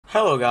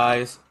Hello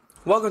guys,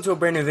 welcome to a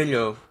brand new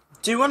video.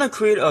 Do you want to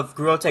create a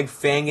gorillatag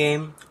fan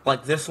game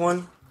like this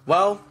one?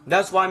 Well,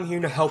 that's why I'm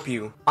here to help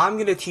you. I'm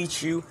going to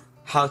teach you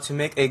how to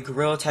make a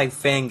gorillatag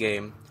fan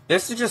game.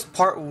 This is just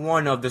part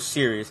 1 of the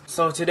series.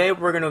 So today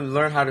we're going to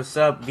learn how to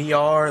set up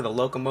VR, the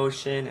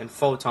locomotion, and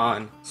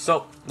photon.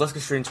 So let's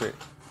get straight into it.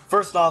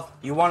 First off,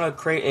 you want to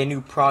create a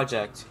new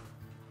project.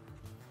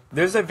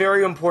 There's a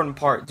very important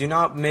part. Do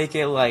not make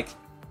it like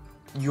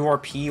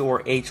URP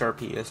or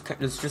HRP.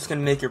 It's just going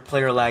to make your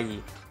player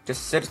laggy.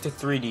 Just set it to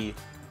 3D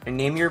and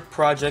name your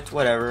project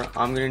whatever.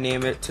 I'm going to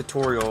name it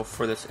tutorial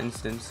for this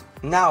instance.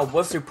 Now,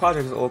 once your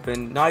project is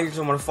open, now you just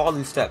want to follow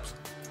these steps.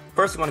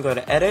 First, you want to go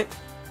to Edit,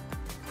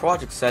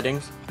 Project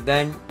Settings,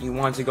 then you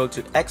want to go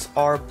to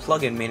XR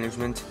Plugin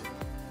Management,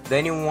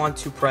 then you want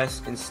to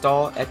press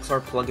Install XR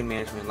Plugin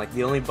Management, like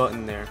the only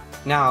button there.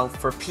 Now,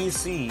 for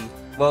PC,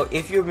 well,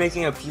 if you're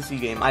making a PC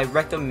game, I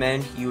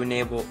recommend you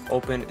enable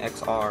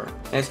OpenXR.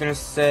 And it's going to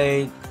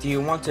say, do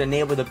you want to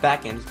enable the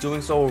backend?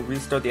 Doing so will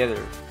restart the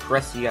editor.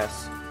 Press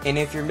yes. And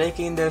if you're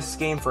making this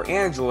game for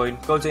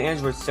Android, go to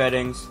Android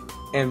settings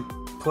and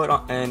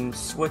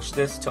switch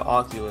this to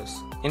Oculus.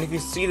 And if you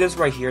see this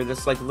right here,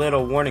 this like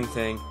little warning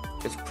thing,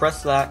 just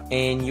press that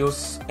and you'll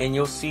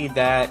see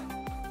that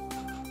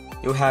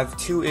you'll have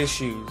 2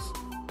 issues.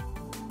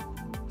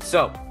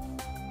 So,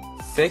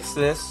 fix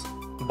this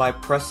by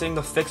pressing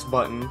the fix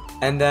button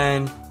and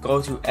then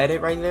go to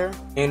edit right there.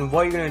 And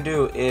what you're gonna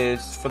do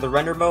is, for the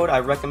render mode, I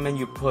recommend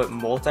you put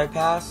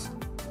multipass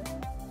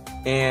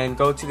and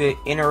go to the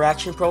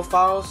interaction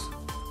profiles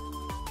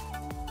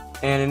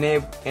and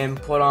enable and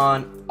put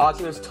on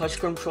Oculus touch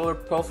controller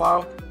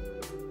profile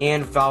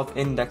and Valve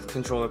index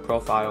controller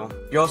profile.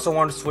 You also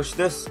want to switch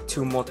this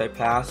to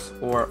multipass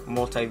or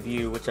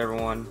multi-view, whichever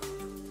one.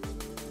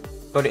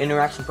 Go to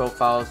interaction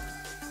profiles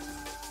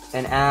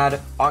and add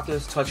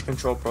Oculus touch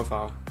control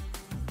profile.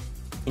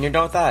 And you're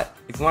done with that.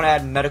 If you want to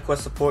add MetaQuest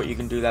support, you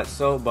can do that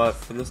but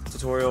for this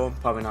tutorial,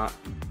 probably not.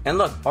 And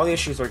look, all the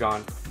issues are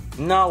gone.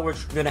 Now we're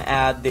going to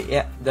add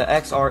the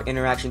XR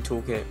interaction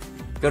toolkit.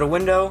 Go to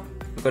Window,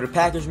 go to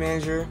Package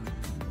Manager.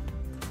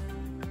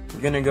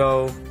 You're going to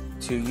go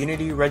to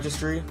Unity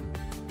Registry.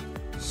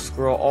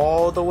 Scroll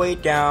all the way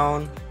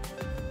down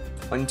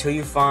until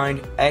you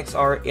find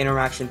XR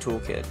interaction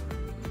toolkit.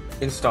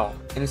 Install.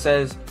 And it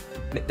says,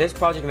 this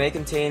project may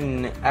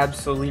contain an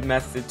absolute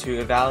method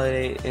to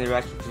validate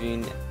interaction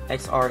between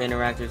XR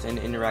interactors and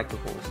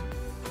interactables.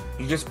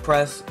 You just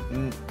press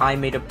I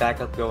made a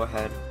backup, go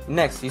ahead.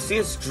 Next, you see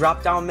this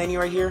drop down menu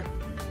right here?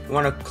 You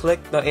want to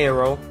click the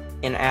arrow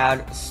and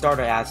add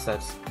starter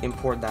assets.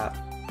 Import that.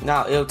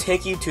 Now, it'll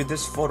take you to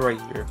this folder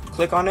right here.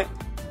 Click on it,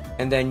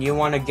 and then you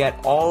want to get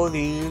all of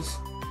these,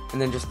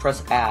 and then just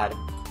press add.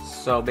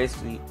 So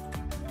basically,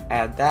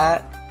 add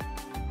that.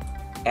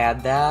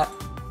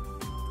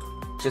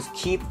 Just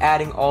keep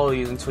adding all of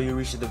these until you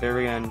reach the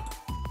very end.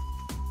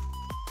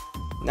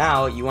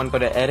 Now you want to go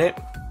to edit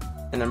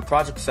and then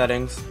project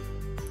settings,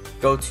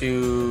 go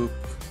to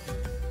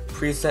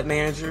preset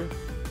manager,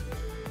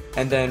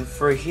 and then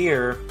for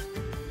here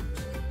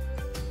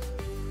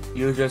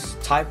you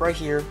just type right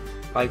here,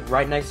 like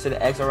right next to the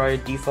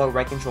XRI default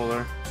right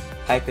controller,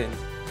 type in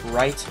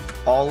right,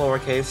 all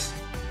lowercase,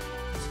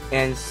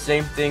 and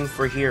same thing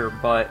for here,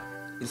 but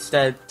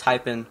instead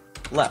type in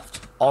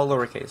left, all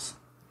lowercase.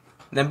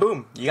 Then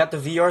boom, you got the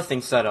VR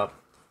thing set up.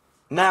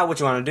 Now what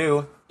you want to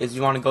do is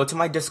you want to go to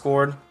my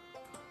Discord,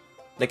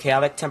 the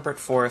Chaotic Temperate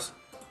Forest,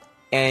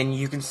 and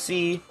you can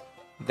see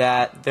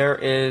that there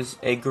is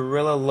a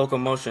gorilla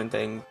locomotion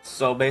thing.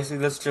 So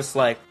basically that's just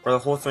like where the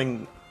whole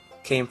thing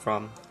came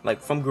from,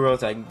 like from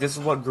gorillatag. This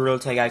is what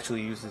gorillatag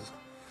actually uses.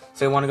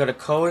 So you want to go to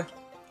code,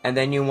 and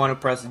then you want to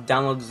press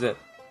download zip.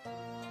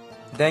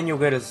 Then you'll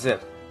get a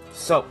zip.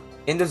 So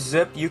in the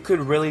zip, you could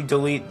really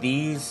delete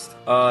these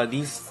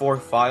 4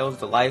 files,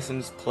 the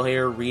license,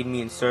 player,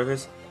 readme, and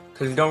service,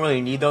 because you don't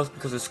really need those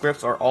because the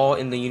scripts are all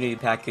in the Unity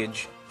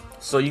package.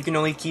 So you can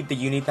only keep the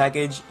Unity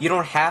package. You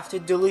don't have to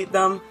delete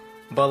them,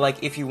 but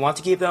like if you want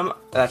to keep them,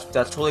 that's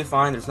totally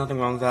fine. There's nothing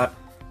wrong with that.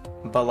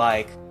 But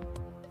like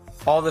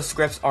all the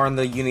scripts are in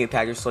the Unity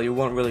package, so you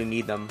won't really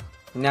need them.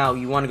 Now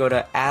you want to go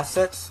to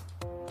Assets,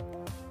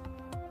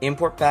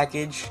 Import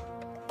Package.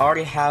 I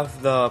already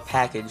have the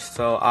package,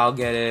 so I'll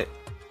get it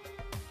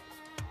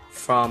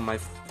from my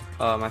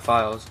my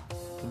files.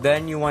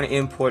 Then you want to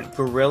import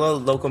gorilla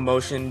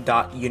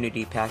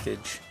locomotion.unity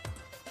package.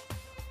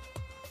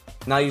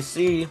 Now you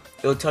see,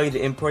 it'll tell you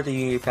to import the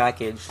Unity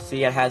package.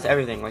 See, it has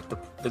everything, like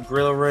the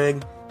gorilla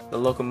rig, the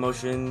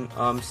locomotion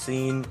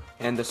scene,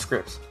 and the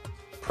scripts.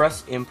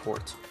 Press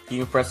import.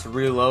 You can press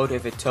reload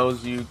if it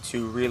tells you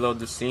to reload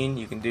the scene.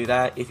 You can do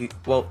that.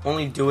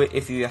 Only do it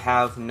if you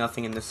have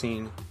nothing in the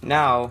scene.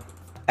 Now,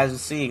 as you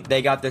see,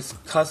 they got this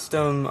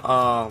custom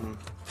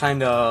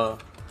kind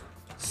of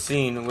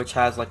scene which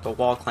has like the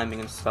wall climbing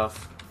and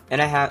stuff.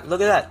 And look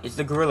at that, it's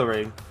the gorilla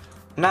rig.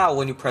 Now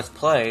when you press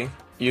play,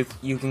 you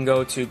can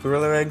go to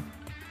gorilla rig,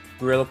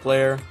 gorilla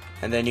player,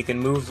 and then you can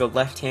move the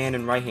left hand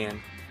and right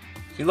hand.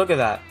 See, look at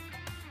that.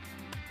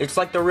 It's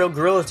like the real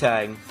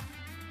gorillatag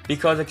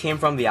because it came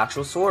from the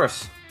actual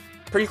source.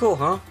 Pretty cool,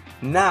 huh?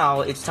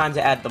 Now it's time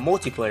to add the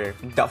multiplayer,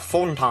 the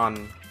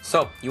Photon.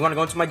 So you want to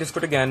go into my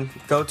Discord again,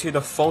 go to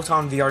the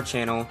Photon VR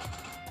channel,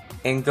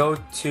 and go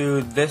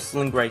to this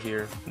link right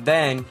here.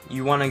 Then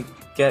you want to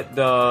get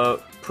the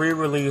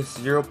pre-release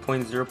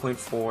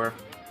 0.0.4,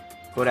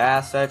 go to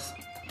assets,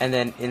 and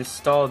then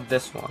install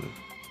this one.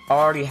 I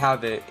already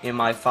have it in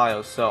my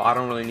files, so I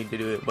don't really need to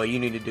do it, but you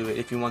need to do it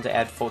if you want to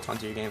add Photon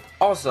to your game.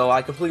 Also,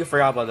 I completely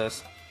forgot about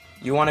this.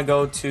 You want to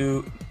go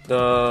to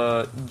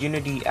the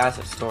Unity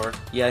Asset Store.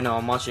 Yeah, no,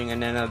 I'm watching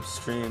an NN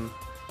stream.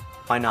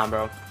 Why not,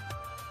 bro?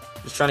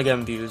 Just trying to get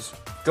them views.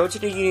 Go to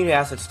the Unity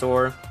Asset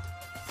Store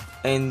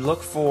and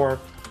look for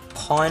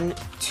Pun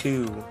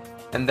 2.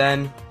 And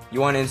then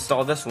you want to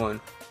install this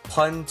one.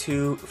 Pun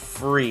 2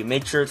 free.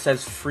 Make sure it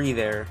says free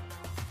there.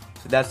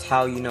 So that's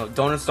how you know.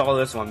 Don't install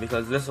this one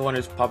because this one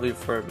is probably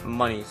for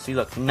money. See,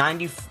 look,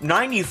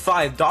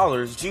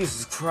 $95.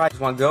 Jesus Christ.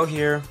 Just want to go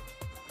here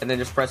and then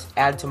just press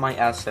add to my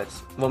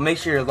assets. Well, make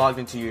sure you're logged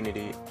into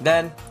Unity.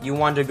 Then you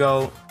want to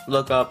go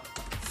look up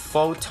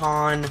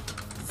Photon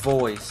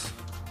Voice.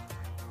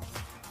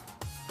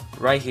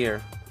 Right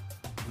here.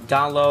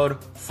 Download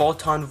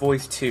Photon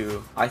Voice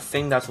 2. I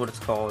think that's what it's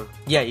called.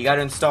 Yeah, you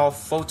gotta install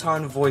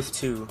Photon Voice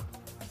 2.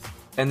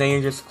 And then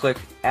you just click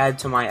add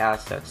to my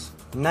assets.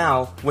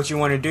 Now, what you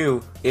want to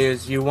do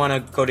is you want to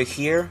go to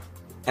here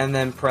and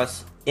then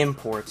press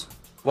import.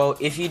 Well,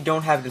 if you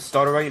don't have it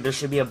installed already, there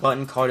should be a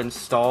button called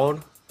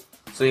installed.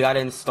 So you gotta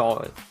install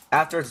it.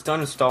 After it's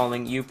done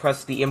installing, you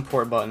press the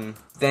import button.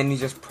 Then you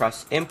just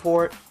press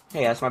import.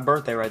 Hey, that's my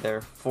birthday right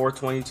there,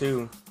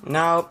 4/22.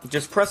 Now,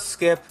 just press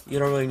skip. You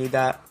don't really need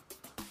that.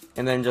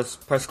 And then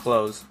just press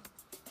close.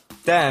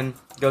 Then,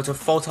 go to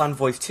Photon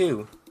Voice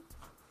 2.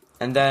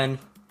 And then,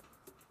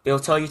 it'll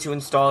tell you to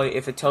install it.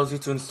 If it tells you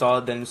to install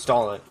it, then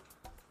install it.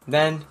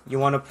 Then, you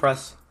want to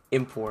press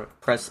import.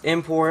 Press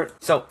import.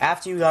 So,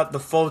 after you got the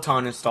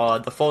Photon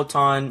installed, the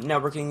Photon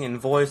networking and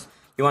voice,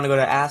 you want to go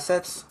to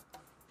assets.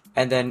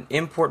 And then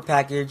import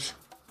package,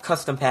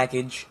 custom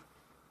package.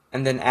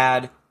 And then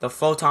add the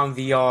Photon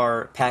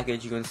VR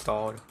package you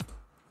installed.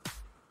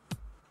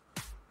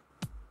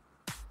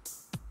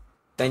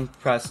 Then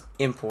press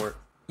import.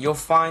 You'll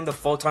find the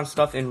Photon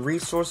stuff in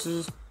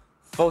resources,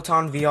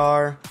 Photon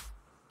VR,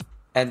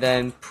 and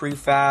then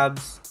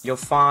prefabs. You'll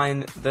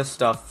find this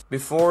stuff.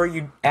 Before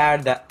you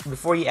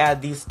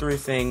add these three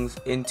things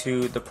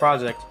into the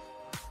project,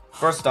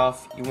 first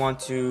off, you want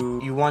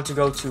to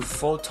go to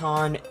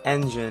Photon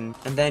Engine,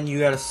 and then you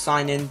gotta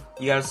sign in.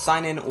 You gotta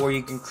sign in, or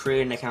you can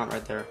create an account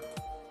right there.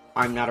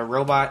 I'm not a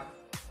robot,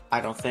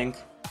 I don't think.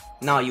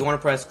 Now you want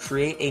to press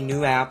create a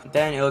new app.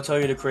 Then it'll tell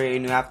you to create a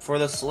new app. For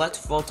the select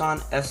Photon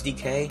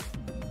SDK,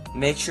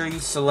 make sure you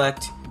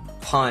select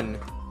Pun.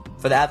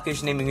 For the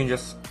application name, you can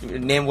just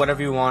name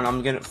whatever you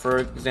want. For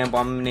example,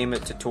 I'm gonna name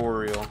it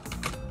tutorial.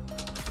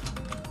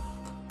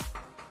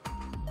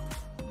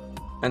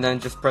 And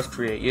then just press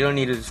create. You don't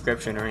need a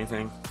description or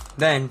anything.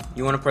 Then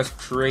you want to press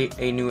create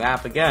a new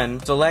app again.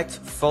 Select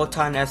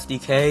Photon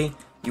SDK.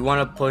 You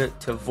want to put it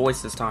to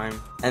voice this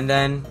time. And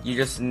then you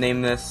just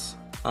name this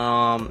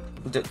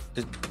the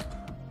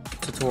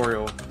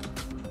tutorial.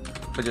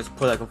 So just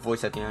put like a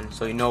voice at the end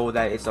so you know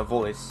that it's a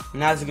voice.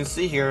 And as you can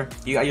see here,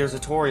 you got your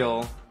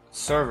tutorial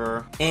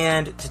server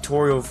and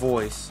tutorial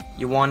voice.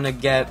 You want to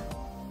get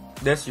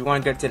this, you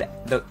want to get to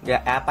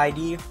the app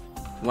ID. You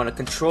want to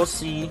control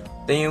C,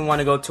 then you want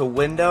to go to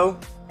window,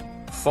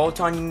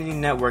 Photon Unity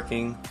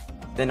networking,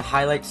 then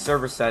highlight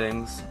server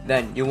settings.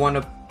 Then you want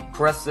to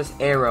press this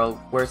arrow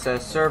where it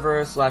says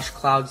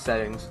server/cloud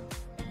settings.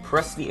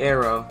 Press the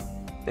arrow.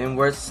 Then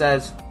where it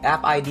says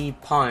app ID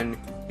Pun,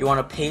 you want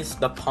to paste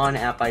the Pun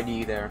app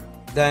ID there.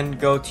 Then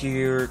go to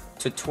your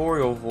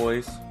tutorial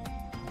voice,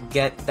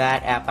 get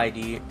that app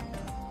ID,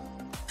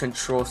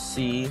 Control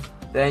C.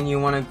 Then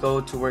you want to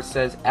go to where it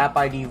says app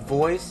ID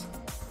voice,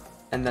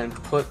 and then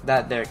put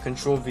that there,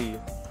 Control V.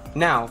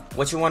 Now,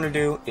 what you want to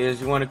do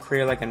is you want to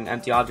create like an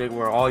empty object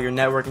where all your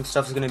networking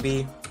stuff is going to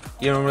be.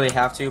 You don't really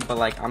have to, but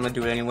like I'm going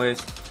to do it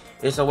anyways.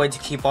 It's a way to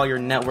keep all your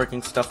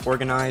networking stuff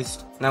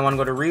organized. Now I want to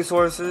go to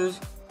resources,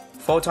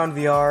 Photon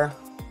VR,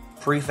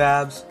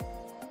 prefabs,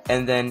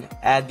 and then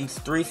add these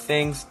three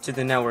things to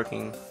the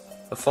networking.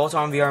 The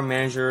Photon VR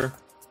manager,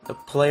 the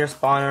player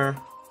spawner,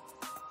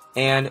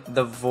 and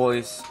the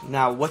voice.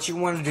 Now what you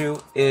want to do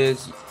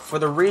is, for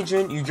the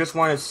region, you just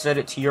want to set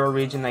it to your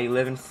region that you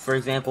live in. For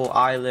example,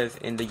 I live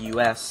in the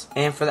US.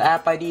 And for the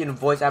app ID and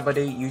voice app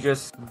ID, you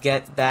just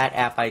get that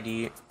app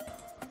ID,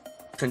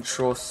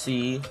 Control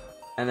C,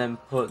 and then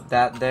put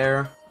that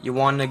there. You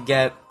want to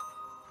get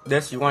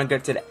this, you want to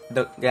get to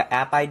the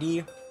app ID,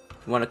 you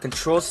want to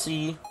Control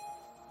C,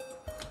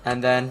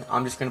 and then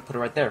I'm just going to put it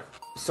right there.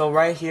 So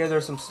right here,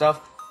 there's some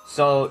stuff.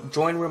 So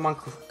join room on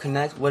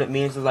connect, what it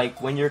means is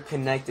like when you're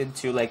connected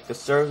to like the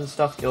servers and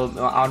stuff, it'll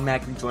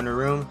automatically join a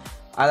room.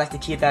 I like to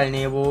keep that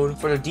enabled.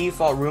 For the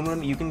default room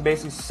limit, you can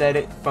basically set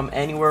it from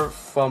anywhere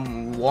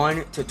from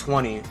 1 to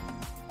 20.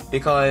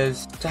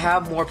 Because to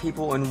have more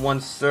people in one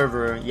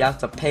server, you have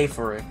to pay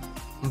for it.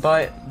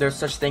 but there's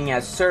such thing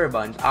as serve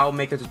buttons. I'll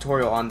make a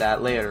tutorial on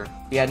that later.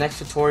 Yeah, next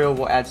tutorial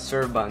we'll add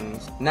serve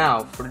buttons.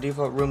 Now, for the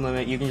default room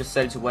limit, you can just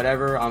set it to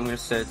whatever. I'm gonna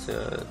set it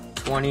to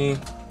 20,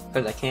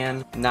 because I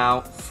can.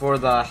 Now, for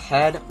the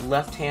head,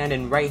 left hand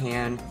and right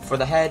hand, for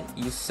the head,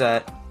 you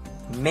set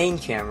main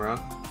camera.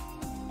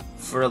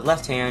 For the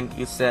left hand,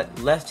 you set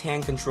left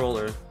hand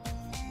controller.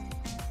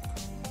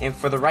 And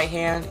for the right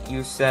hand,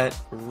 you set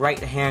right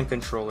hand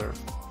controller.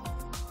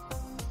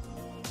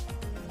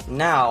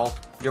 Now,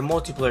 your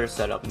multiplayer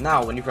setup.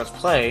 Now, when you press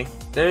play,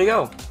 there you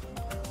go.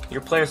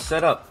 Your player's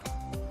set up.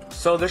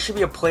 So there should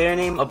be a player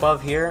name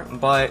above here,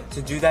 but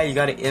to do that, you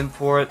gotta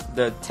import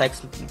the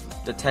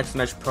text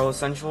mesh pro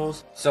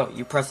essentials. So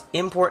you press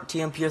import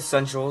TMP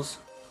essentials.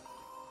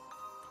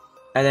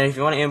 And then if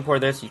you want to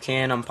import this, you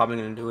can. I'm probably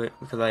gonna do it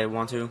because I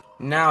want to.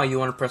 Now you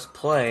want to press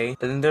play,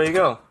 and then there you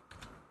go.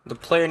 The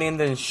player name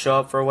didn't show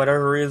up for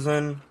whatever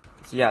reason.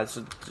 So yeah,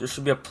 so there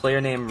should be a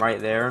player name right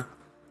there.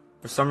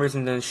 For some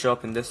reason, it didn't show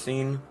up in this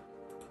scene.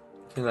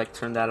 You can like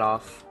turn that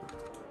off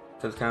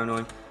because it's kind of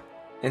annoying.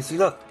 And see,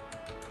 look,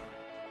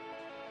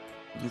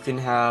 you can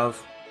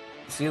have.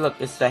 See, look,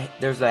 there's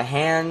the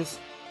hands,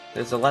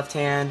 there's the left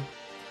hand,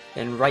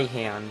 and right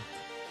hand,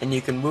 and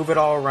you can move it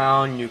all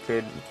around. You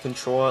could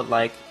control it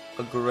like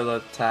a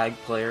gorilla tag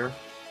player.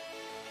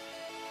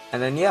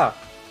 And then yeah,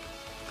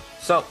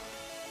 so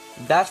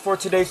that's for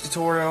today's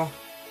tutorial.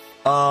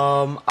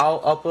 I'll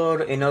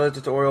upload another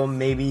tutorial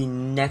maybe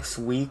next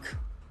week,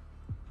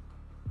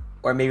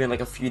 or maybe in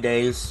like a few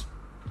days,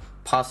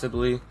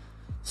 possibly.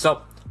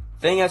 So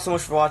thank you guys so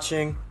much for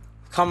watching.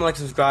 Comment, like,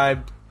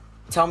 subscribe.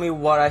 Tell me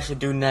what I should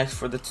do next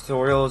for the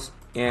tutorials,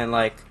 and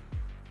like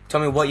tell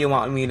me what you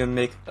want me to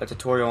make a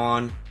tutorial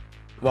on.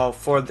 Well,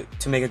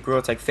 to make a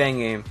gorillatag fan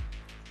game.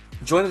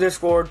 Join the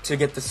Discord to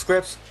get the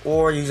scripts,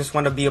 or you just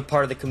want to be a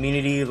part of the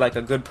community like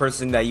a good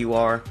person that you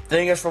are.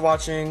 Thank you guys for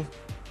watching,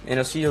 and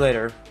I'll see you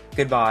later.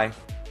 Goodbye.